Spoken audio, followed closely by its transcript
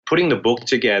putting the book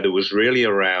together was really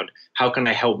around how can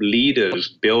I help leaders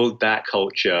build that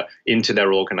culture into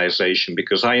their organization?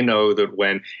 Because I know that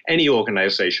when any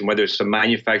organization, whether it's a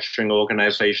manufacturing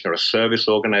organization or a service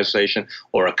organization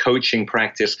or a coaching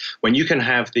practice, when you can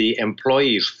have the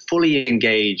employees fully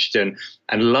engaged and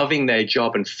loving their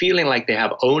job and feeling like they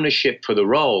have ownership for the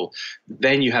role,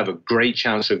 then you have a great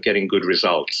chance of getting good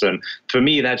results. And for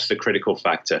me, that's the critical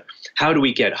factor. How do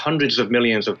we get hundreds of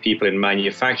millions of people in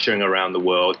manufacturing around the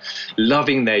world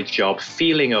loving their job,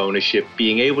 feeling ownership,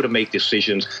 being able to make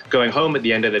decisions, going home at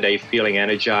the end of the day feeling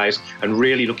energized, and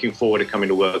really looking forward to coming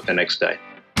to work the next day?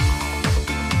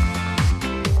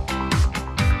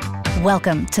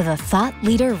 Welcome to the Thought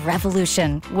Leader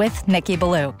Revolution with Nikki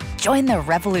Ballou. Join the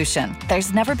revolution.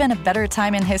 There's never been a better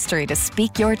time in history to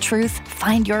speak your truth,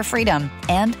 find your freedom,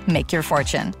 and make your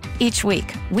fortune. Each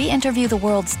week, we interview the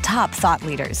world's top thought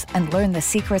leaders and learn the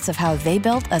secrets of how they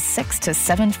built a 6 to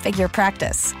 7 figure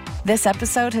practice. This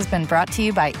episode has been brought to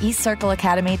you by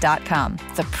eCircleAcademy.com,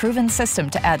 the proven system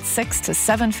to add 6 to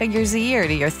 7 figures a year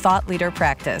to your thought leader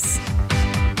practice.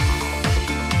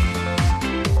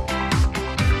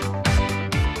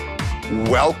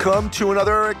 Welcome to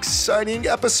another exciting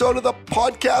episode of the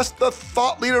podcast, The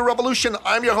Thought Leader Revolution.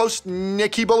 I'm your host,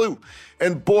 Nikki Ballou.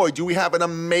 And boy, do we have an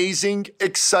amazing,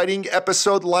 exciting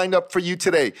episode lined up for you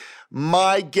today.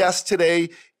 My guest today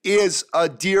is a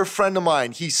dear friend of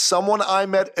mine. He's someone I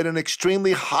met at an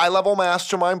extremely high-level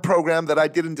mastermind program that I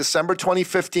did in December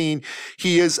 2015.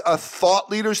 He is a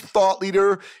thought leader's thought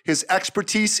leader. His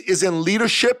expertise is in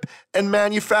leadership and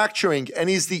manufacturing, and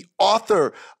he's the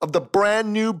author of the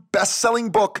brand new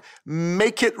best-selling book,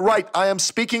 Make It Right. I am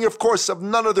speaking, of course, of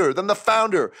none other than the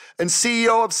founder and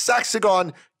CEO of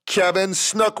Saxagon, Kevin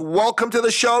Snook. Welcome to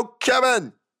the show,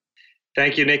 Kevin.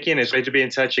 Thank you, Nikki, and it's great to be in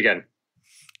touch again.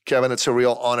 Kevin, it's a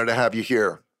real honor to have you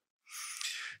here.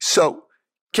 So,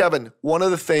 Kevin, one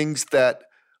of the things that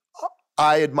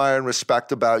I admire and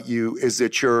respect about you is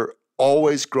that you're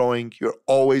always growing, you're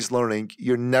always learning,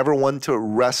 you're never one to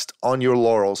rest on your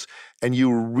laurels, and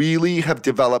you really have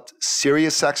developed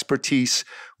serious expertise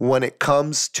when it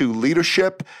comes to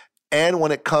leadership and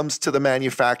when it comes to the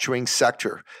manufacturing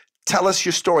sector. Tell us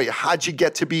your story. How'd you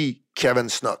get to be Kevin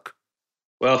Snook?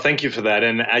 Well, thank you for that.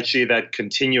 And actually, that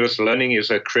continuous learning is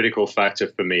a critical factor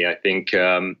for me. I think,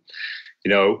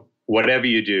 whatever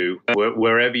you do,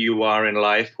 wherever you are in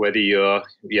life, whether you're,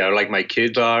 like my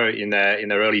kids are in their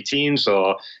early teens,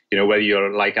 or whether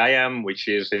you're like I am, which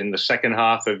is in the second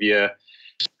half of your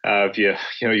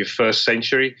first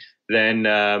century, then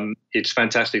it's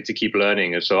fantastic to keep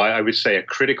learning. And so I would say a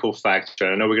critical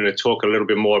factor, I know we're going to talk a little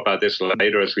bit more about this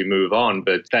later as we move on,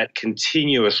 but that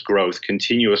continuous growth,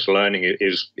 continuous learning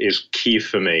is key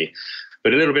for me.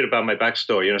 But a little bit about my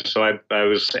backstory. So I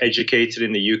was educated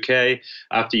in the UK.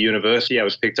 After university, I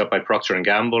was picked up by Procter &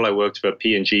 Gamble. I worked for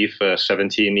P&G for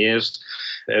 17 years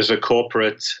as a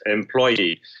corporate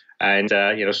employee. And,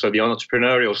 so the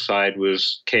entrepreneurial side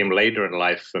came later in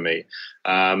life for me.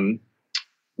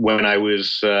 When I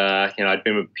was, I'd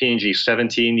been with P&G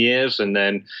 17 years and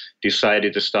then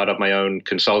decided to start up my own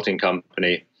consulting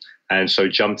company. And so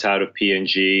jumped out of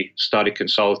P&G, started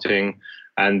consulting,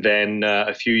 and then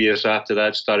a few years after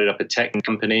that, started up a tech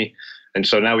company. And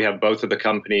so now we have both of the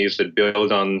companies that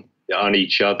build on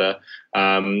each other,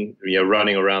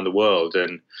 running around the world.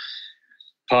 And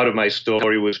part of my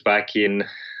story was back in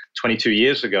 22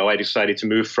 years ago, I decided to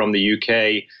move from the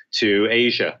UK to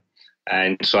Asia.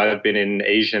 And so I've been in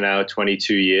Asia now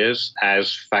 22 years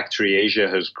as Factory Asia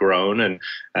has grown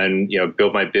and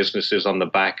built my businesses on the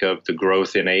back of the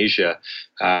growth in Asia.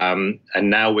 And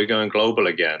now we're going global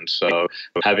again. So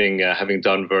having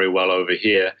done very well over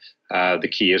here, the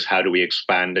key is how do we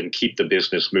expand and keep the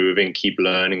business moving, keep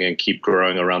learning and keep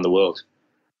growing around the world.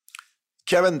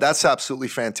 Kevin, that's absolutely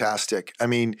fantastic. I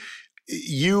mean,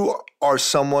 you are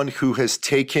someone who has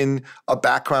taken a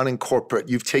background in corporate.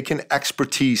 You've taken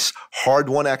expertise,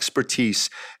 hard-won expertise,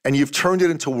 and you've turned it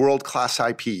into world-class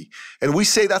IP. And we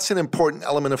say that's an important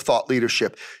element of thought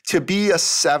leadership. To be a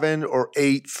 7 or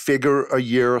 8 figure a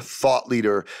year thought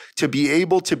leader, to be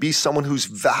able to be someone who's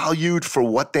valued for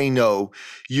what they know,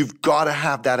 you've got to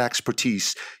have that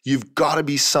expertise. You've got to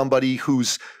be somebody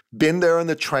who's been there in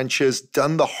the trenches,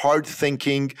 done the hard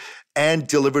thinking, and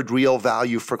delivered real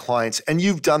value for clients. And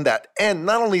you've done that. And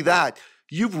not only that,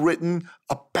 you've written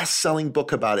a best-selling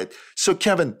book about it. So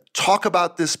Kevin, talk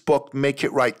about this book, Make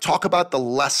It Right. Talk about the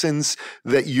lessons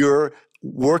that you're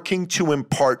working to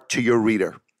impart to your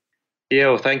reader. Yeah,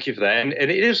 well, thank you for that. And it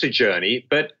is a journey,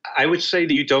 but I would say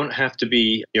that you don't have to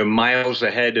be miles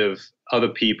ahead of other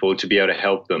people to be able to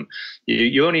help them.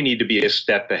 You only need to be a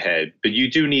step ahead, but you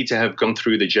do need to have gone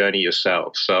through the journey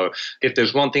yourself. So if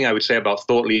there's one thing I would say about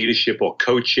thought leadership or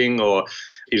coaching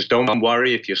is don't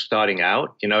worry if you're starting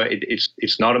out.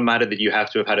 It's not a matter that you have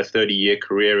to have had a 30-year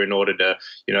career in order to,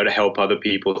 to help other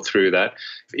people through that.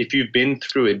 If you've been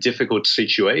through a difficult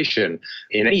situation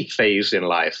in any phase in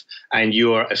life and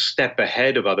you're a step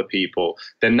ahead of other people,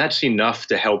 then that's enough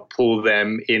to help pull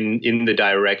them in the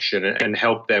direction and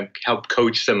help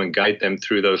coach them and guide them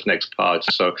through those next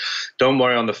parts. So don't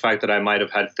worry on the fact that I might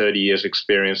have had 30 years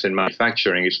experience in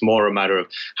manufacturing. It's more a matter of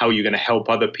how you're going to help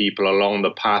other people along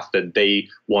the path that they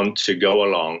want to go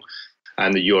along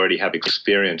and that you already have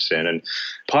experience in. And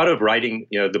part of writing,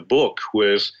 the book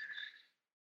was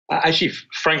actually,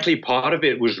 frankly, part of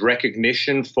it was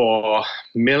recognition for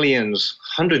millions,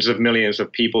 hundreds of millions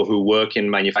of people who work in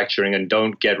manufacturing and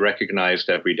don't get recognized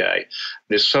every day.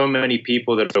 There's so many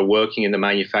people that are working in the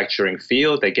manufacturing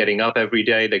field. They're getting up every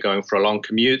day. They're going for a long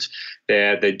commute.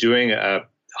 They're doing a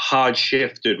hard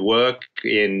shifted work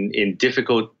in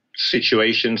difficult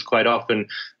situations, quite often,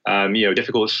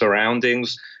 difficult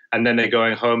surroundings. And then they're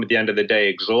going home at the end of the day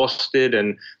exhausted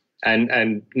and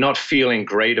not feeling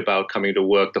great about coming to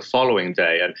work the following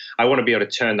day. And I want to be able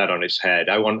to turn that on its head.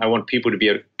 I want people to be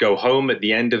able to go home at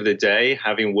the end of the day,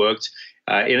 having worked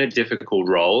in a difficult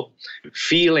role,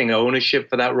 feeling ownership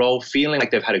for that role, feeling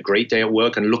like they've had a great day at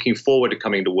work and looking forward to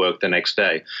coming to work the next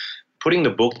day. Putting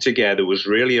the book together was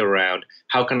really around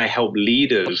how can I help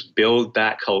leaders build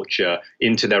that culture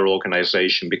into their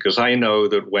organization? Because I know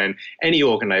that when any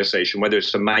organization, whether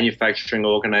it's a manufacturing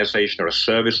organization or a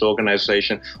service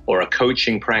organization or a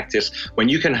coaching practice, when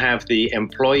you can have the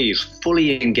employees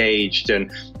fully engaged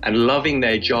and loving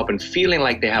their job and feeling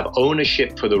like they have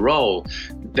ownership for the role,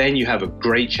 then you have a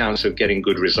great chance of getting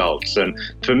good results. And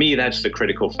for me, that's the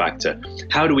critical factor.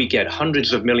 How do we get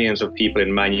hundreds of millions of people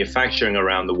in manufacturing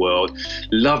around the world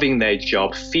loving their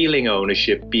job, feeling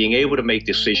ownership, being able to make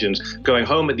decisions, going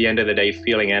home at the end of the day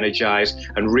feeling energized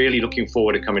and really looking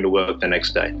forward to coming to work the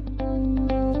next day?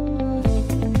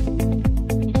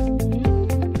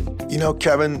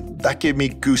 Kevin, that gave me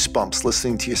goosebumps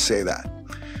listening to you say that.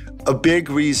 A big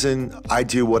reason I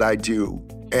do what I do,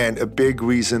 and a big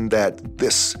reason that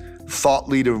this thought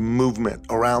leader movement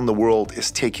around the world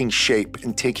is taking shape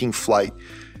and taking flight,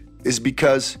 is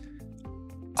because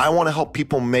I want to help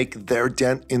people make their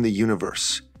dent in the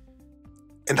universe.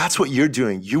 And that's what you're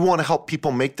doing. You want to help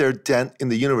people make their dent in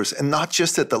the universe, and not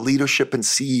just at the leadership and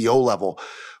CEO level,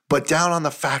 but down on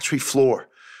the factory floor.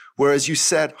 Whereas you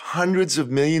said hundreds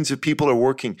of millions of people are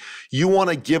working. You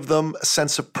want to give them a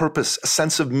sense of purpose, a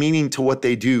sense of meaning to what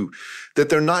they do, that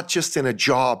they're not just in a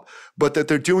job, but that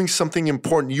they're doing something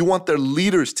important. You want their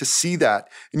leaders to see that,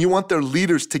 and you want their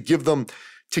leaders to give them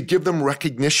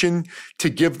recognition, to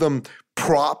give them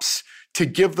props, to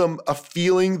give them a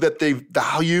feeling that they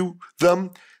value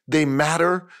them, they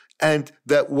matter, and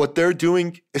that what they're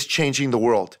doing is changing the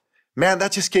world. Man,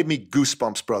 that just gave me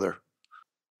goosebumps, brother.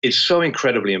 It's so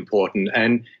incredibly important.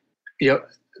 And,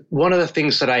 one of the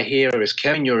things that I hear is,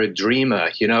 Kevin, you're a dreamer.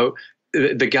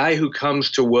 The guy who comes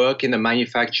to work in the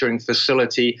manufacturing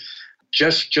facility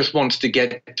just wants to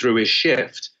get through his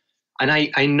shift. And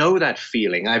I know that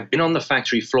feeling. I've been on the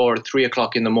factory floor at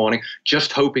 3:00 in the morning,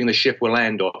 just hoping the shift will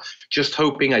end, or just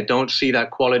hoping I don't see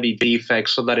that quality defect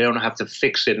so that I don't have to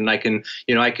fix it and I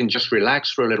can just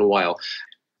relax for a little while.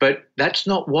 But that's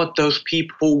not what those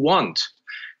people want.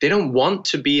 They don't want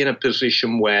to be in a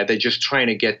position where they're just trying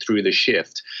to get through the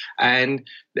shift. And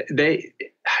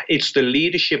it's the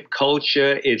leadership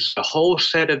culture, it's the whole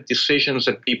set of decisions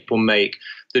that people make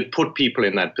that put people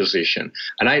in that position.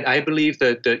 And I believe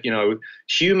that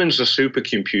humans are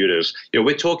supercomputers.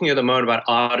 We're talking at the moment about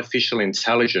artificial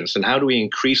intelligence and how do we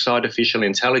increase artificial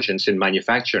intelligence in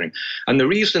manufacturing. And the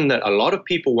reason that a lot of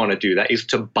people want to do that is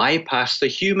to bypass the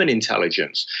human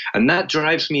intelligence. And that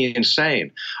drives me insane.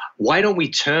 Why don't we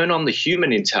turn on the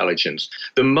human intelligence?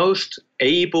 The most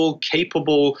able,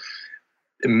 capable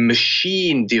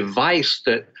machine device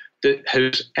that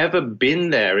has ever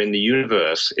been there in the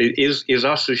universe is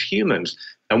us as humans,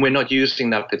 and we're not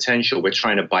using that potential. We're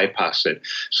trying to bypass it.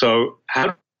 So how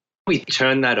do we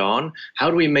turn that on? How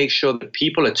do we make sure that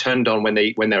people are turned on when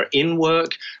they're in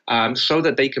work, so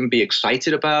that they can be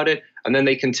excited about it, and then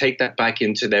they can take that back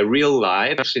into their real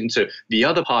lives, into the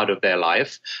other part of their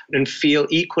life, and feel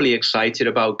equally excited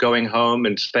about going home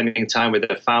and spending time with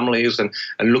their families and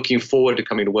looking forward to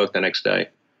coming to work the next day?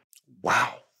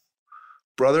 Wow.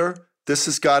 Brother, this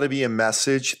has got to be a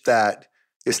message that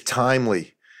is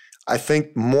timely. I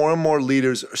think more and more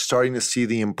leaders are starting to see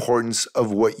the importance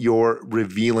of what you're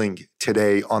revealing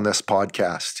today on this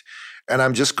podcast. And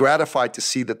I'm just gratified to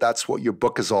see that that's what your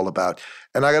book is all about.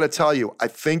 And I got to tell you, I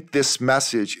think this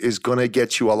message is going to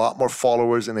get you a lot more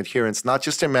followers and adherents, not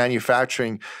just in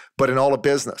manufacturing, but in all of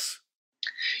business.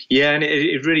 Yeah, and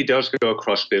it really does go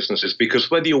across businesses, because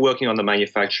whether you're working on the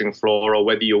manufacturing floor or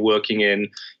whether you're working in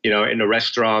a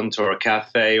restaurant or a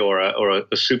cafe or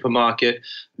a supermarket,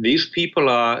 these people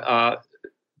are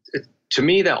to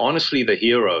me, they're honestly the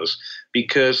heroes,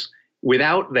 because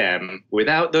without them,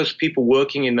 without those people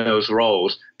working in those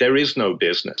roles, there is no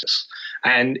business.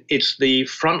 And it's the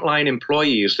frontline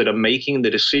employees that are making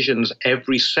the decisions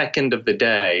every second of the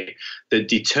day that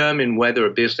determine whether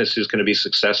a business is going to be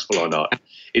successful or not.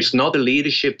 It's not the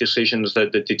leadership decisions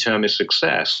that determine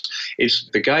success.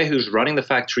 It's the guy who's running the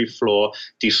factory floor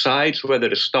decides whether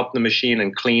to stop the machine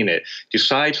and clean it,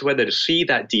 decides whether to see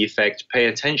that defect, pay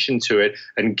attention to it,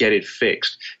 and get it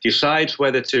fixed, decides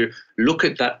whether to look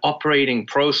at that operating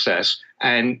process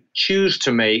and choose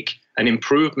to make an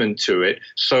improvement to it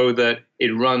so that it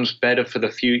runs better for the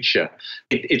future.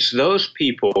 It's those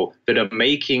people that are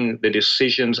making the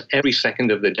decisions every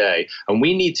second of the day. And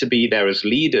we need to be there as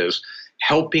leaders,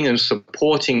 helping and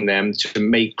supporting them to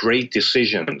make great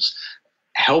decisions,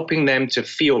 helping them to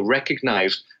feel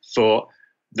recognized for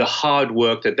the hard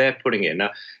work that they're putting in.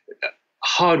 Now,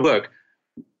 hard work,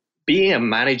 being a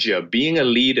manager, being a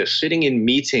leader, sitting in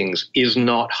meetings is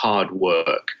not hard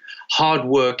work. Hard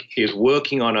work is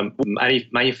working on a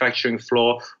manufacturing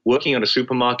floor, working on a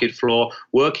supermarket floor,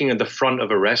 working at the front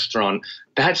of a restaurant.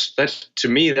 That's to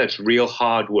me, that's real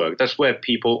hard work. That's where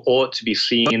people ought to be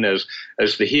seen as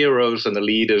the heroes and the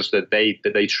leaders that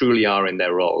they truly are in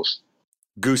their roles.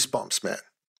 Goosebumps, man.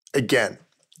 Again,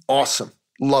 awesome.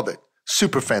 Love it.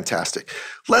 Super fantastic.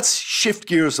 Let's shift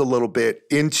gears a little bit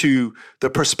into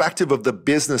the perspective of the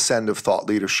business end of thought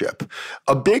leadership.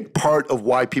 A big part of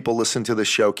why people listen to the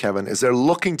show, Kevin, is they're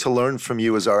looking to learn from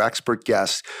you as our expert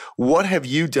guest. What have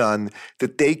you done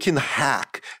that they can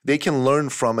hack, they can learn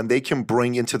from, and they can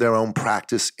bring into their own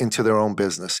practice, into their own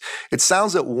business? It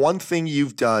sounds that one thing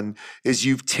you've done is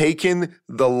you've taken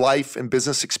the life and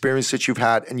business experience that you've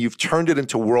had and you've turned it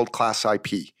into world-class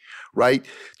IP. Right?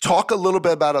 Talk a little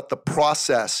bit about the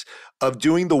process of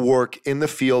doing the work in the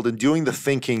field and doing the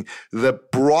thinking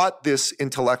that brought this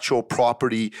intellectual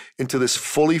property into this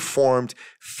fully formed,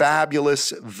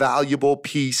 fabulous, valuable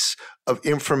piece of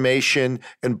information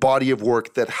and body of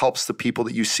work that helps the people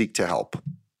that you seek to help.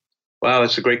 Wow,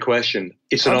 that's a great question.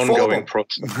 It's an ongoing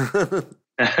process.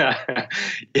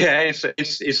 Yeah,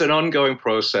 it's an ongoing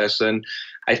process. And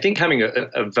I think having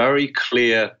a very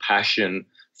clear passion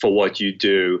for what you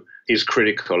do is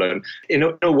critical. And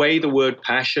in a way, the word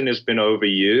passion has been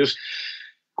overused.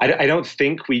 I don't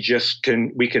think we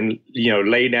can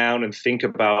lay down and think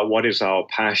about what is our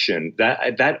passion.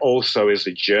 That also is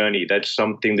a journey. That's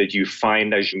something that you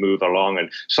find as you move along.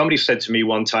 And somebody said to me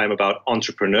one time about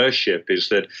entrepreneurship is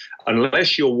that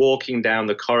unless you're walking down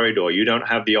the corridor, you don't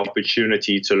have the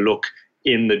opportunity to look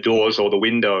in the doors or the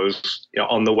windows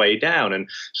on the way down. And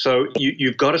so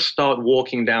you've got to start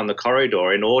walking down the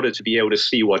corridor in order to be able to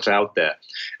see what's out there.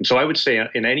 And so I would say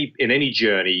in any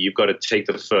journey, you've got to take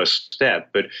the first step,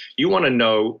 but you want to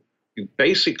know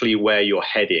basically where you're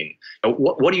heading.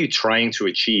 What are you trying to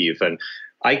achieve? And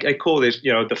I call this,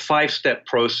 the 5-step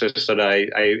process that I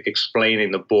explain in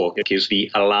the book is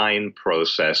the ALIGN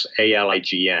process,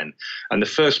 ALIGN. And the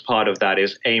first part of that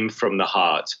is aim from the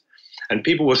heart. And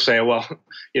people will say, well,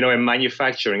 in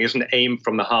manufacturing, isn't aim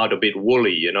from the heart a bit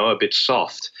woolly, a bit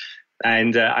soft?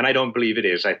 And I don't believe it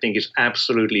is. I think it's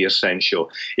absolutely essential.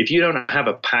 If you don't have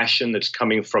a passion that's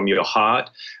coming from your heart,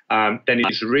 then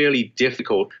it's really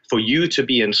difficult for you to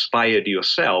be inspired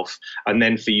yourself and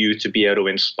then for you to be able to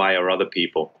inspire other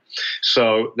people.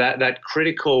 So that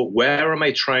critical, where am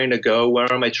I trying to go?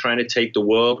 Where am I trying to take the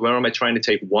world? Where am I trying to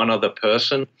take one other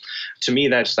person? To me,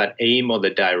 that's that aim or the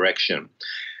direction.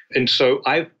 And so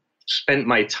I've spent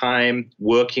my time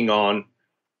working on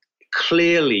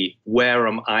clearly where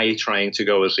am I trying to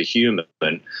go as a human,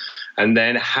 and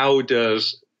then how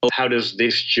does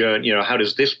this journey, how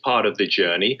does this part of the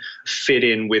journey fit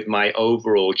in with my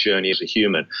overall journey as a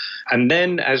human? And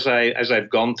then as I've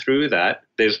gone through that,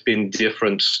 there's been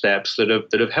different steps that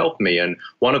have helped me, and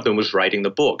one of them was writing the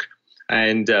book.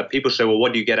 And people say, well,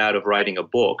 what do you get out of writing a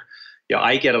book?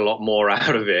 I get a lot more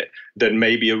out of it than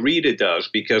maybe a reader does,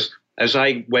 because as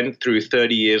I went through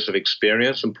 30 years of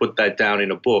experience and put that down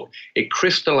in a book, it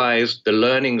crystallized the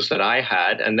learnings that I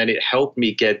had, and then it helped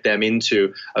me get them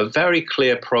into a very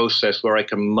clear process where I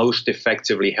can most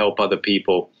effectively help other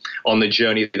people on the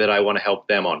journey that I want to help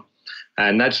them on.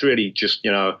 And that's really just,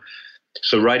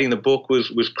 so writing the book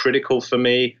was critical for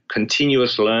me,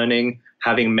 continuous learning,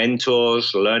 having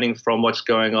mentors, learning from what's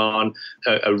going on,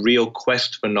 a real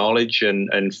quest for knowledge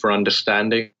and for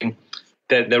understanding.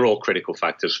 They're all critical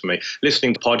factors for me.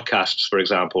 Listening to podcasts, for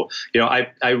example,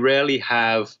 I rarely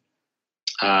have,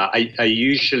 I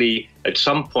usually, at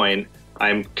some point,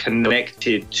 I'm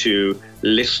connected to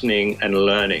listening and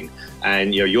learning.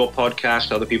 And your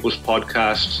podcast, other people's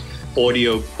podcasts,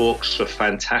 audio books are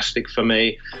fantastic for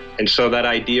me. And so that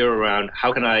idea around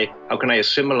how can I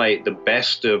assimilate the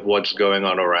best of what's going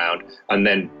on around and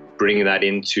then bring that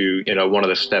into one of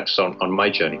the steps on my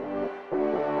journey.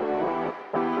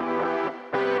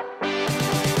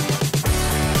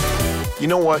 You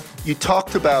know what? You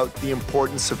talked about the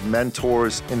importance of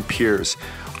mentors and peers.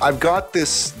 I've got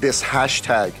this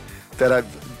hashtag that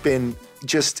I've been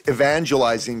just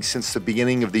evangelizing since the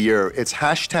beginning of the year. It's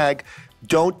hashtag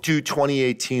Don't Do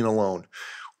 2018 Alone.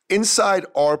 Inside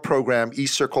our program,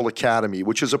 eCircle Academy,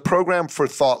 which is a program for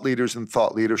thought leaders and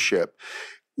thought leadership,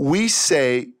 we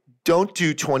say, don't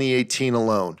do 2018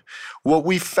 alone. What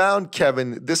we found,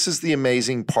 Kevin, this is the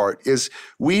amazing part, is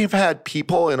we've had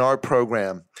people in our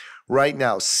program right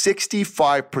now,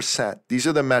 65%, these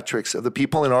are the metrics of the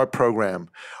people in our program,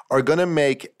 are going to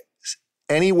make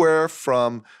anywhere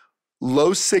from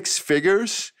low 6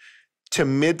 figures to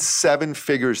mid 7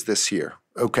 figures this year,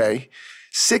 okay?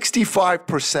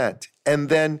 65%. And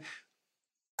then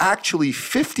actually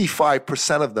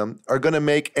 55% of them are going to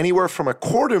make anywhere from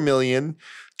 $250,000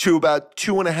 to about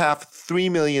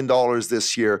 $2.5–3 million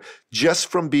this year just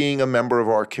from being a member of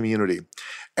our community.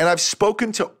 And I've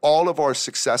spoken to all of our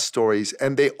success stories,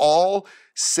 and they all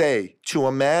say to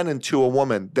a man and to a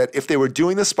woman that if they were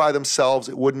doing this by themselves,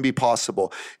 it wouldn't be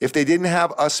possible. If they didn't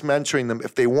have us mentoring them,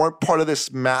 if they weren't part of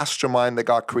this mastermind that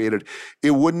got created,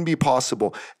 it wouldn't be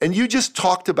possible. And you just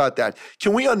talked about that.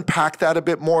 Can we unpack that a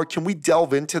bit more? Can we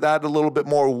delve into that a little bit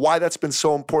more? Why that's been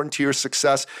so important to your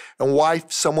success and why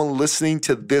someone listening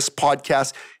to this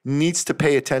podcast needs to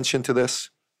pay attention to this?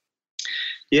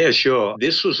 Yeah, sure.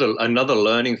 This was another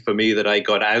learning for me that I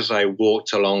got as I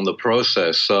walked along the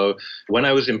process. So when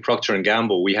I was in Procter &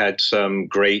 Gamble, we had some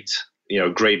great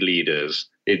leaders.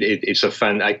 It's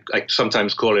I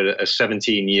sometimes call it a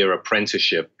 17-year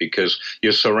apprenticeship because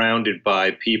you're surrounded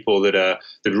by people that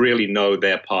really know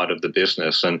their part of the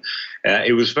business. And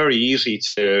it was very easy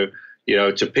to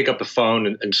pick up the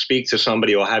phone and speak to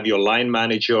somebody or have your line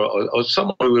manager or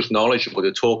someone who was knowledgeable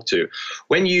to talk to.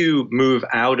 When you move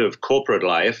out of corporate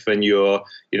life and you're,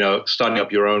 starting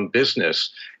up your own business,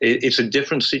 it's a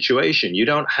different situation. You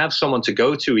don't have someone to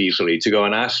go to easily to go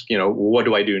and ask, what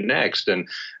do I do next? And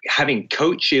having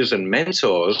coaches and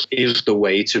mentors is the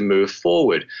way to move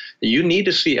forward. You need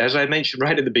to see, as I mentioned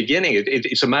right at the beginning,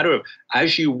 it's a matter of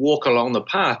as you walk along the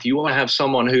path, you want to have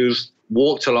someone who's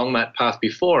walked along that path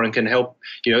before and can help,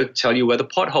 tell you where the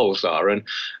potholes are and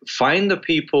find the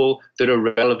people that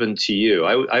are relevant to you.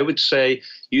 I would say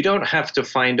you don't have to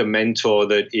find a mentor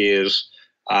that is,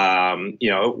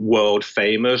 world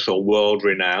famous or world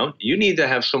renowned. You need to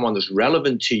have someone that's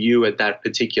relevant to you at that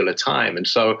particular time. And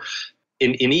so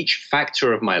in each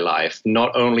factor of my life,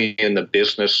 not only in the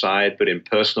business side, but in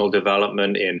personal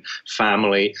development, in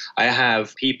family, I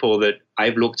have people that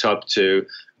I've looked up to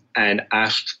and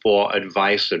asked for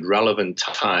advice at relevant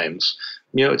times,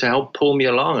 to help pull me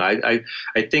along. I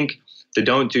think the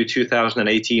Don't Do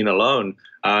 2018 Alone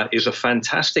is a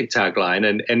fantastic tagline.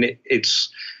 And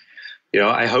it's,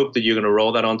 I hope that you're going to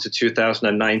roll that onto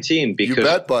 2019 because you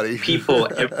bet, buddy. People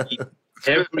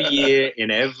every year in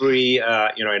every,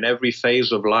 in every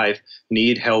phase of life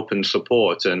need help and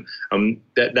support. And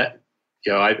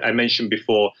I mentioned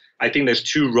before, I think there's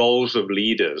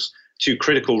two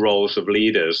critical roles of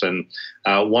leaders. And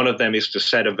one of them is to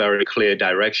set a very clear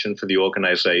direction for the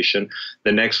organization.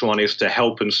 The next one is to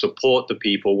help and support the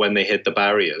people when they hit the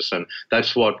barriers. And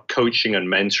that's what coaching and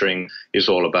mentoring is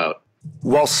all about.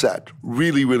 Well said.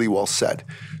 Really, really well said.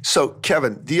 So,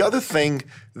 Kevin, the other thing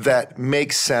that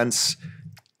makes sense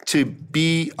to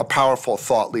be a powerful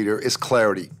thought leader is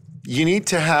clarity. You need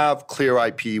to have clear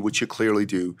IP, which you clearly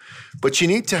do, but you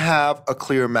need to have a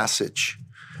clear message.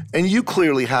 And you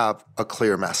clearly have a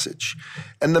clear message.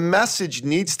 And the message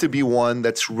needs to be one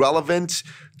that's relevant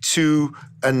to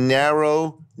a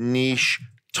narrow niche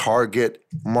target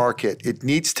market. It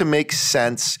needs to make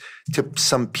sense to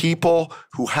some people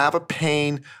who have a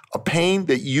pain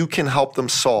that you can help them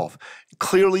solve.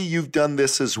 Clearly, you've done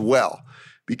this as well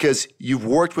because you've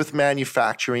worked with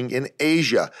manufacturing in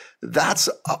Asia.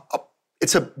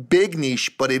 It's a big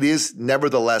niche, but it is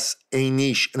nevertheless a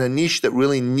niche, and a niche that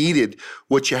really needed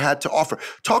what you had to offer.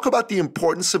 Talk about the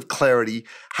importance of clarity,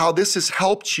 how this has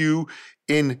helped you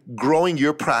in growing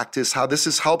your practice, how this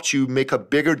has helped you make a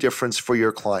bigger difference for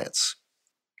your clients.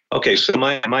 Okay, so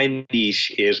my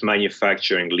niche is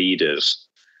manufacturing leaders.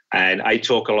 And I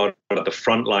talk a lot about the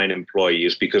frontline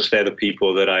employees because they're the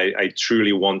people that I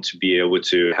truly want to be able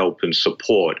to help and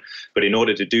support. But in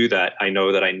order to do that, I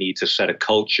know that I need to set a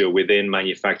culture within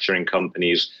manufacturing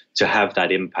companies to have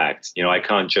that impact. You know, I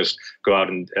can't just go out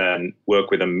and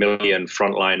work with 1 million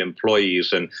frontline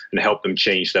employees and help them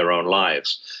change their own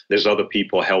lives. There's other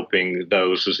people helping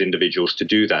those as individuals to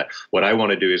do that. What I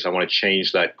want to do is I want to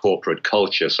change that corporate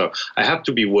culture. So I have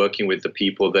to be working with the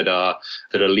people that are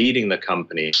leading the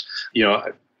companies. You know,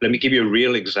 let me give you a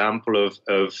real example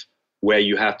of where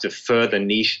you have to further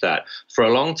niche that. For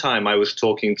a long time, I was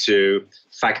talking to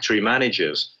factory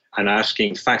managers and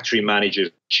asking factory managers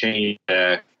to change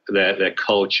their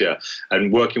culture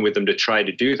and working with them to try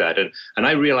to do that. And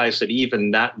I realized that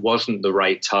even that wasn't the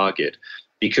right target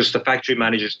because the factory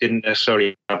managers didn't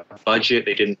necessarily have a budget.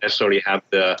 They didn't necessarily have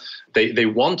they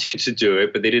wanted to do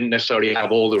it, but they didn't necessarily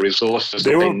have all the resources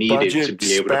that they needed to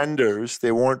be able to. Spenders.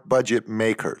 They weren't budget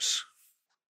makers.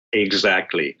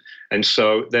 Exactly. And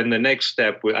so then the next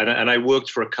step, and I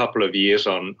worked for a couple of years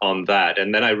on that.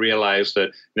 And then I realized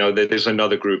that, you know, that there's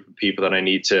another group of people that I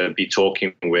need to be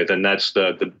talking with. And that's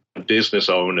the business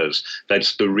owners.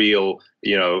 That's the real,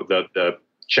 you know, the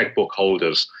checkbook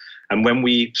holders. And when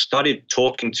we started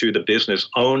talking to the business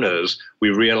owners, we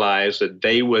realized that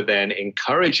they were then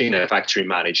encouraging their factory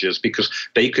managers because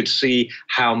they could see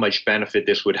how much benefit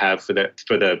this would have for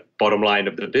the bottom line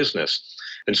of the business.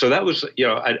 And so that was, you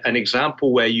know, an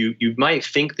example where you might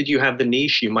think that you have the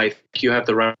niche, you might think you have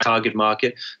the right target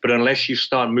market, but unless you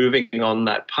start moving on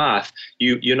that path,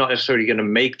 you're not necessarily going to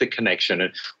make the connection.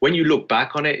 And when you look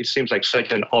back on it, it seems like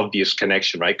such an obvious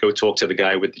connection, right? Go talk to the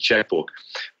guy with the checkbook.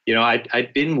 You know,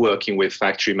 I'd been working with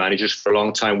factory managers for a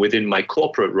long time within my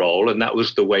corporate role, and that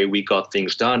was the way we got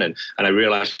things done. And I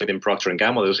realized within Procter &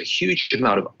 Gamble, there was a huge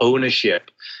amount of ownership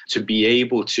to be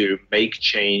able to make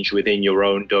change within your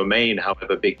own domain,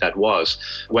 however big that was.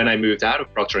 When I moved out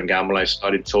of Procter & Gamble, I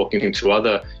started talking to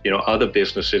other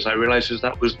businesses. I realized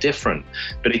that was different.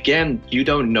 But again, you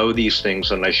don't know these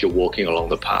things unless you're walking along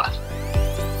the path.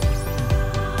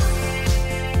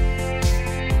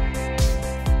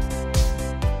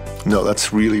 No,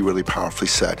 that's really, really powerfully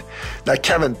said. Now,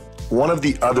 Kevin, one of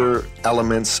the other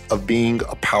elements of being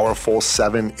a powerful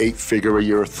 7-8 figure a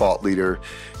year thought leader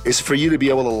is for you to be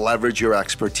able to leverage your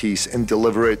expertise and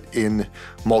deliver it in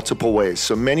multiple ways.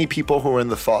 So many people who are in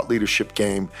the thought leadership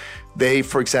game, they,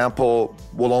 for example,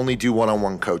 will only do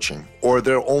one-on-one coaching, or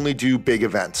they'll only do big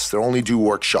events, they'll only do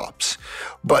workshops.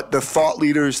 But the thought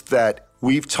leaders that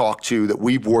we've talked to, that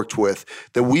we've worked with,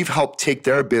 that we've helped take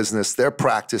their business, their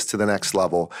practice to the next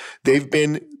level, they've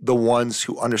been the ones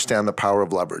who understand the power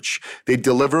of leverage. They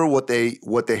deliver what they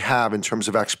have in terms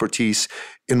of expertise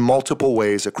in multiple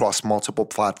ways across multiple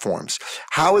platforms.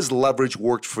 How has leverage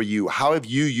worked for you? How have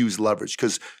you used leverage?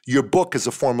 Because your book is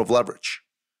a form of leverage.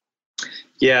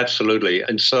 Yeah, absolutely.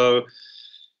 And so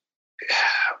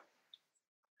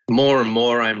more and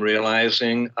more I'm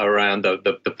realizing around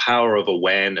the power of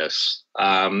awareness.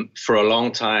 For a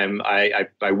long time,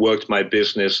 I worked my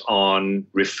business on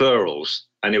referrals,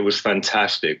 and it was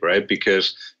fantastic, right?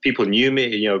 Because people knew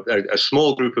me, you know, a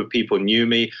small group of people knew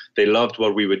me, they loved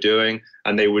what we were doing,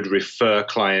 and they would refer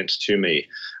clients to me.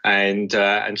 And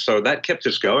so that kept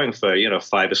us going for,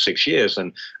 5 or 6 years.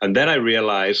 And then I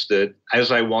realized that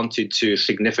as I wanted to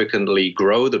significantly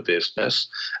grow the business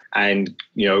and,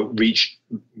 reach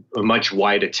a much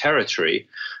wider territory,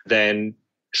 then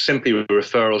simply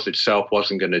referrals itself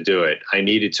wasn't going to do it. I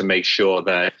needed to make sure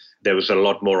that there was a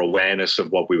lot more awareness of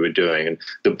what we were doing. And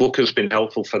the book has been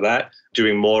helpful for that,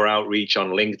 doing more outreach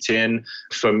on LinkedIn.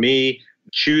 For me,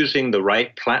 choosing the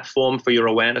right platform for your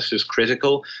awareness is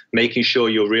critical, making sure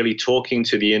you're really talking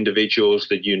to the individuals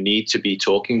that you need to be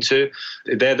talking to.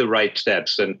 They're the right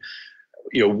steps. And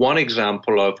one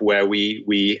example of where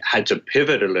we had to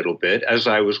pivot a little bit, as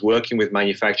I was working with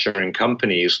manufacturing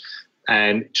companies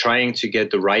and trying to get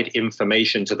the right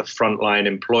information to the frontline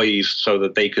employees so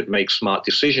that they could make smart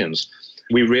decisions,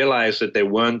 we realized that there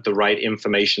weren't the right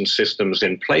information systems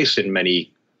in place in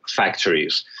many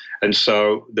factories. And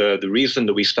so the reason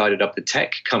that we started up the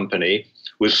tech company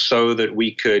was so that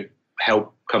we could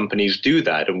help companies do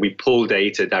that. And we pull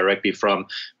data directly from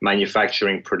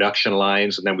manufacturing production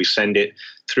lines, and then we send it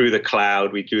through the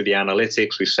cloud. We do the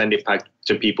analytics. We send it back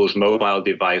to people's mobile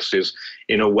devices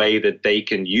in a way that they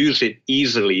can use it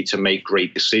easily to make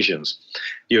great decisions.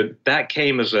 That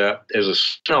came as a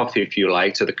spin-off, if you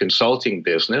like, to the consulting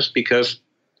business, because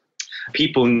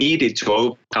people needed to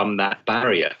overcome that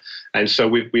barrier. And so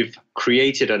we've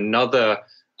created another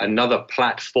another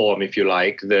platform, if you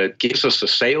like, that gives us a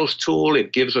sales tool.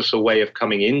 It gives us a way of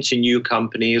coming into new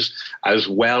companies, as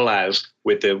well as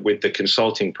with the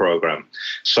consulting program.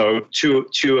 So two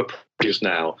approaches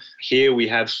now. Here we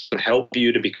have some help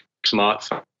you to become smart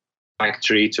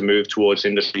factory, to move towards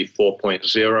Industry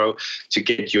 4.0, to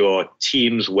get your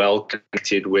teams well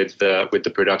connected with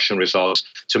the production results,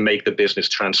 to make the business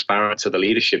transparent to the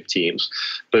leadership teams.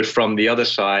 But from the other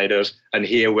side, and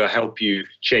here we'll help you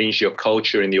change your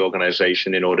culture in the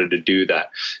organization in order to do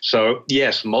that. So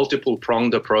yes, multiple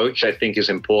pronged approach I think is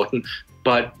important,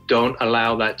 but don't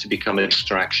allow that to become an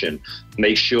distraction.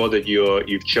 Make sure that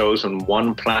you've chosen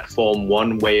one platform,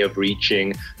 one way of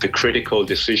reaching the critical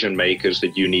decision makers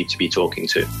that you need to be talking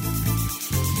to.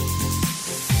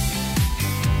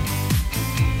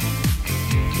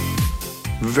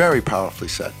 Very powerfully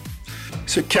said.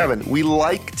 So Kevin, we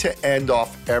like to end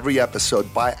off every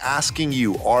episode by asking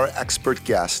you, our expert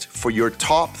guest, for your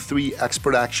top 3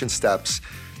 expert action steps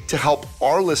to help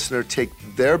our listener take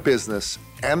their business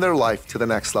and their life to the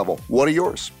next level. What are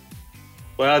yours?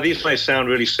 Well, these might sound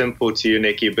really simple to you,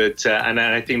 Nikki, but and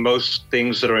I think most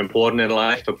things that are important in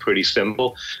life are pretty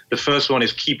simple. The first one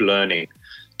is keep learning.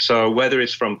 So whether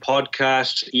it's from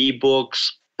podcasts,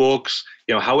 ebooks, books,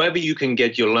 however you can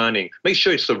get your learning, make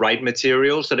sure it's the right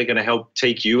materials that are going to help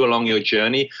take you along your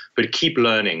journey, but keep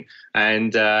learning.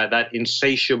 And that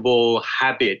insatiable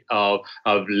habit of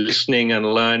listening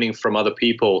and learning from other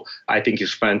people, I think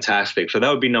is fantastic. So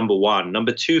that would be number 1.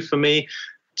 Number 2 for me,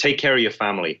 take care of your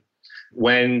family.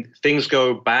 When things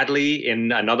go badly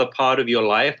in another part of your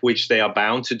life, which they are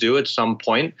bound to do at some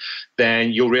point,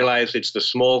 then you'll realize it's the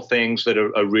small things that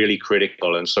are really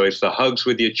critical. And so it's the hugs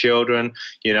with your children,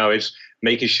 it's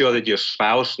making sure that your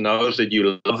spouse knows that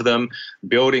you love them,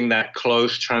 building that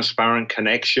close, transparent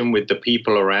connection with the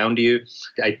people around you,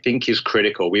 I think is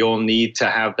critical. We all need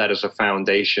to have that as a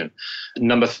foundation.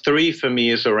 Number 3 for me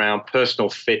is around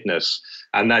personal fitness.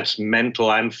 And that's mental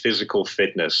and physical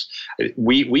fitness.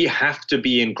 We have to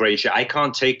be in great shape. I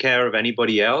can't take care of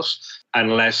anybody else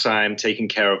unless I'm taking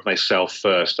care of myself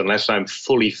first, unless I'm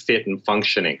fully fit and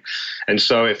functioning. And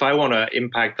so if I want to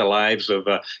impact the lives of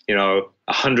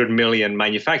 100 million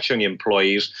manufacturing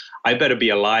employees, I better be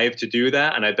alive to do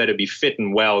that, and I better be fit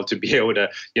and well to be able to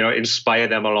inspire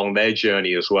them along their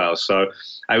journey as well. So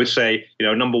I would say,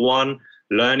 number 1,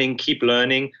 learning, keep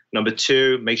learning. Number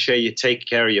 2, make sure you take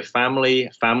care of your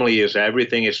family. Family is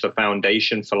everything. It's the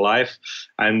foundation for life.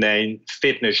 And then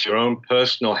fitness, your own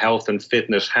personal health and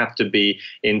fitness have to be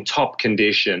in top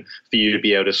condition for you to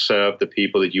be able to serve the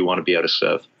people that you want to be able to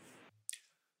serve.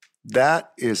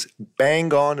 That is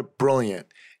bang on brilliant.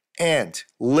 And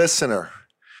listener,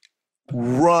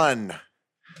 run.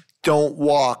 Don't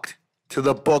walk to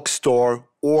the bookstore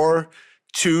or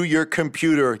to your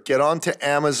computer. Get onto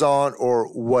Amazon or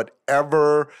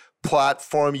whatever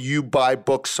platform you buy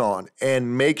books on,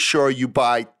 and make sure you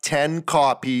buy 10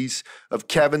 copies of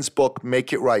Kevin's book,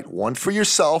 Make It Right. 1 for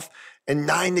yourself and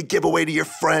 9 to give away to your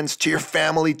friends, to your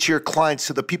family, to your clients,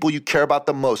 to the people you care about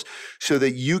the most, so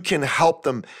that you can help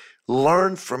them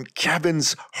learn from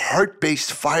Kevin's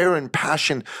heart-based fire and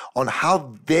passion on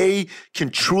how they can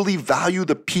truly value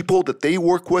the people that they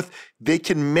work with. They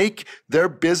can make their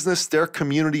business, their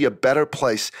community a better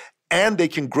place, and they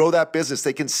can grow that business.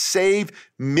 They can save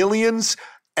millions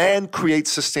and create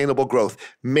sustainable growth.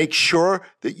 Make sure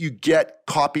that you get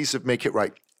copies of Make It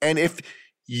Right. And if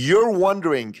you're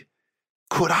wondering,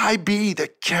 could I be the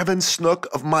Kevin Snook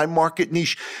of my market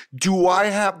niche? Do I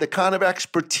have the kind of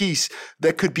expertise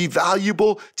that could be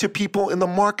valuable to people in the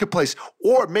marketplace?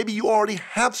 Or maybe you already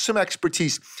have some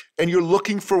expertise and you're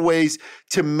looking for ways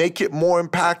to make it more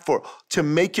impactful, to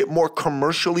make it more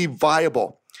commercially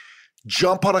viable.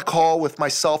 Jump on a call with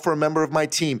myself or a member of my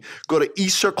team. Go to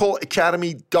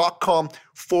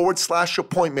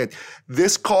ecircleacademy.com/appointment.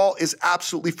 This call is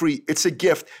absolutely free. It's a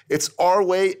gift. It's our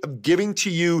way of giving to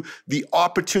you the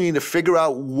opportunity to figure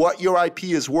out what your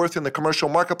IP is worth in the commercial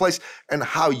marketplace and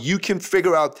how you can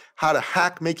figure out how to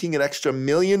hack making an extra $1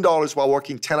 million while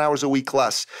working 10 hours a week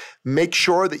less. Make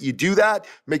sure that you do that.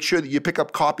 Make sure that you pick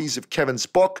up copies of Kevin's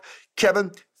book.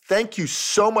 Kevin, thank you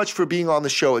so much for being on the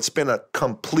show. It's been a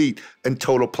complete and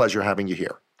total pleasure having you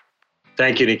here.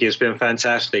 Thank you, Nikki. It's been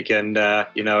fantastic. And,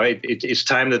 it's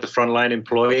time that the frontline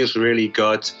employees really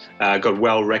got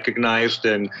well recognized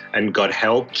and got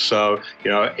help. So,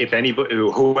 if anybody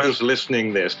who is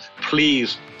listening this,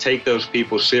 please take those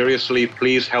people seriously.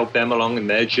 Please help them along in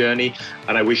their journey.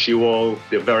 And I wish you all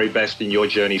the very best in your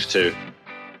journeys too.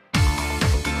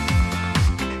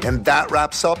 And that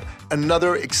wraps up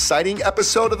another exciting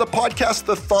episode of the podcast,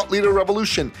 The Thought Leader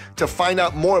Revolution. To find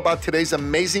out more about today's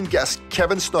amazing guest,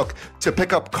 Kevin Snook, to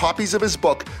pick up copies of his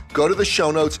book, go to the show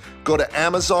notes, go to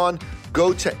Amazon,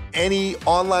 go to any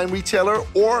online retailer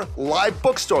or live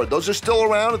bookstore. Those are still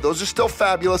around. Those are still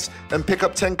fabulous. And pick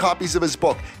up 10 copies of his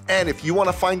book. And if you want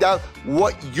to find out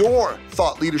what your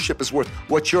thought leadership is worth,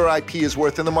 what your IP is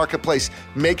worth in the marketplace,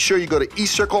 make sure you go to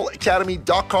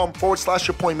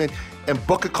eCircleacademy.com/appointment and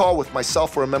book a call with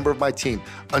myself or a member of my team.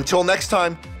 Until next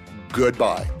time,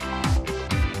 goodbye.